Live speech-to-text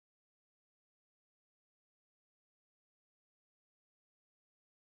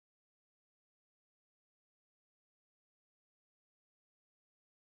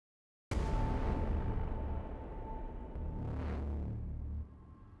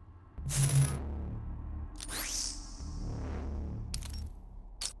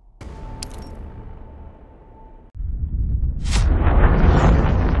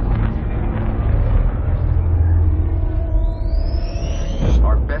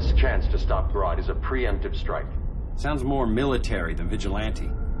best chance to stop Grodd is a preemptive strike. Sounds more military than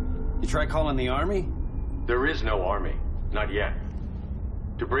vigilante. You try calling the army? There is no army. Not yet.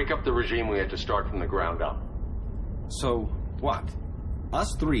 To break up the regime, we had to start from the ground up. So, what?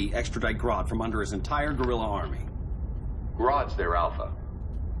 Us three extradite Grodd from under his entire guerrilla army. Grodd's their alpha.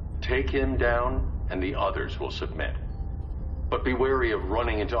 Take him down, and the others will submit. But be wary of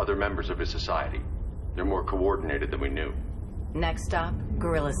running into other members of his society. They're more coordinated than we knew. Next stop,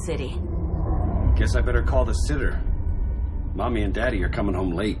 Gorilla City. Guess I better call the sitter. Mommy and Daddy are coming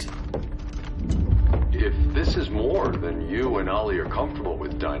home late. If this is more than you and Ollie are comfortable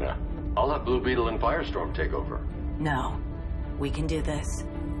with, Dinah, I'll have Blue Beetle and Firestorm take over. No. We can do this.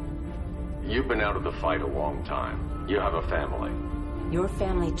 You've been out of the fight a long time. You have a family. Your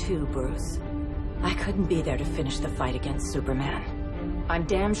family too, Bruce. I couldn't be there to finish the fight against Superman. I'm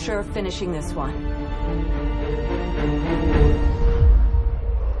damn sure finishing this one.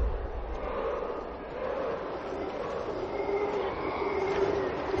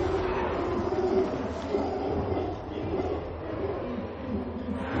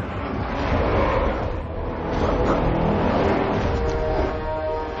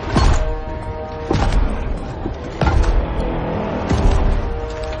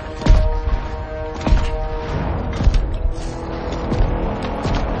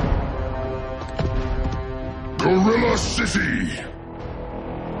 Gorilla City!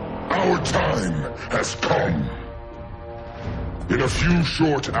 Our time has come. In a few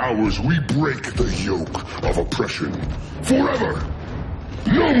short hours, we break the yoke of oppression. Forever!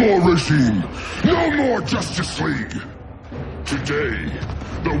 No more regime! No more Justice League! Today,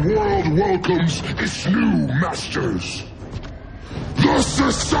 the world welcomes its new masters. The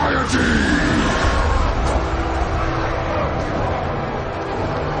Society!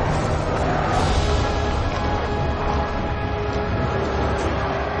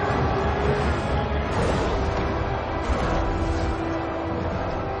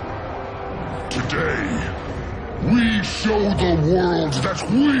 Today, we show the world that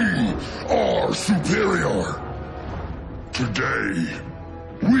we are superior. Today,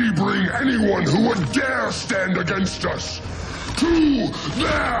 we bring anyone who would dare stand against us to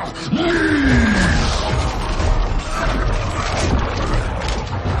their knees!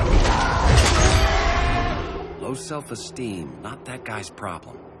 Low self-esteem, not that guy's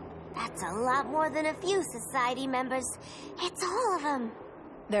problem. That's a lot more than a few Society members. It's all of them.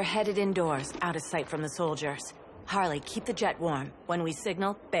 They're headed indoors, out of sight from the soldiers. Harley, keep the jet warm. When we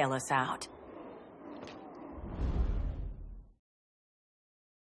signal, bail us out.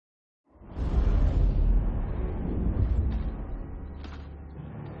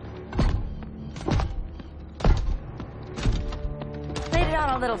 Laid it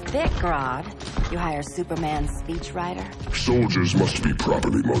on a little thick, Grodd. You hire Superman's speechwriter? Soldiers must be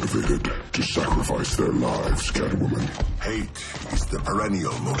properly motivated to sacrifice their lives, Catwoman. Hate is the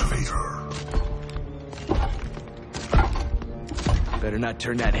perennial motivator. Better not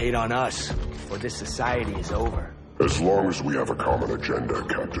turn that hate on us, or this society is over. As long as we have a common agenda,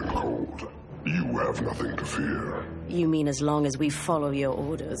 Captain Cold, you have nothing to fear. You mean as long as we follow your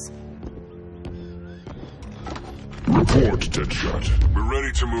orders? Report, Deadshot. We're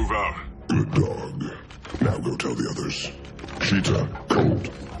ready to move out. Good dog. Now go tell the others. Cheetah, Cold,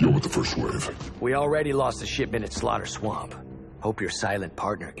 you're with the first wave. We already lost a shipment at Slaughter Swamp. Hope your silent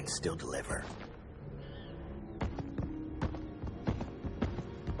partner can still deliver.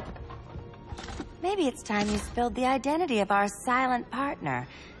 Maybe it's time you spilled the identity of our silent partner,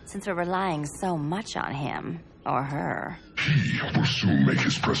 since we're relying so much on him. Or her. He will soon make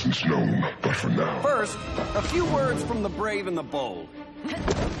his presence known, but for now... First, a few words from the brave and the bold.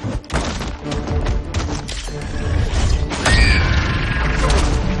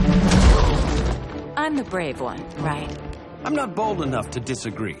 I'm the brave one, right? I'm not bold enough to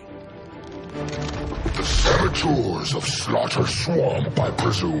disagree. The saboteurs of Slaughter Swamp, I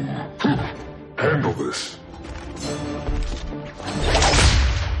presume. Handle this.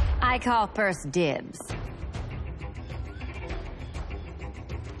 I call first dibs.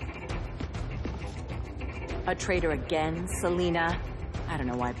 A traitor again, Selina? I don't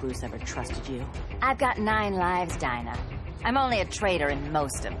know why Bruce ever trusted you. I've got 9 lives, Dinah. I'm only a traitor in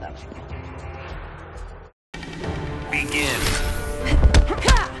most of them. Begin.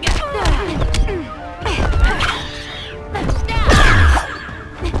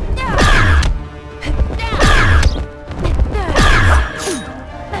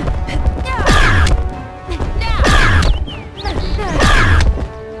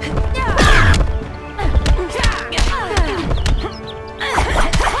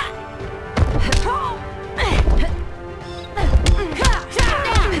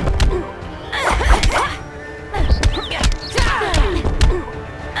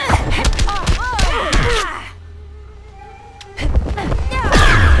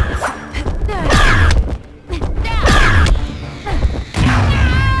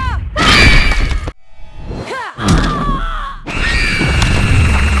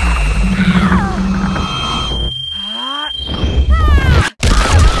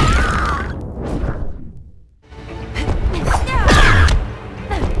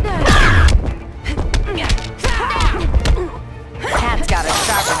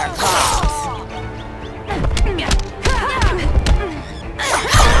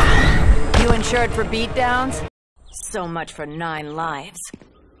 insured for beatdowns? So much for 9 lives.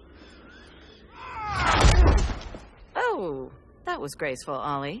 Oh, that was graceful,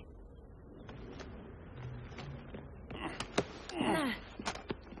 Ollie.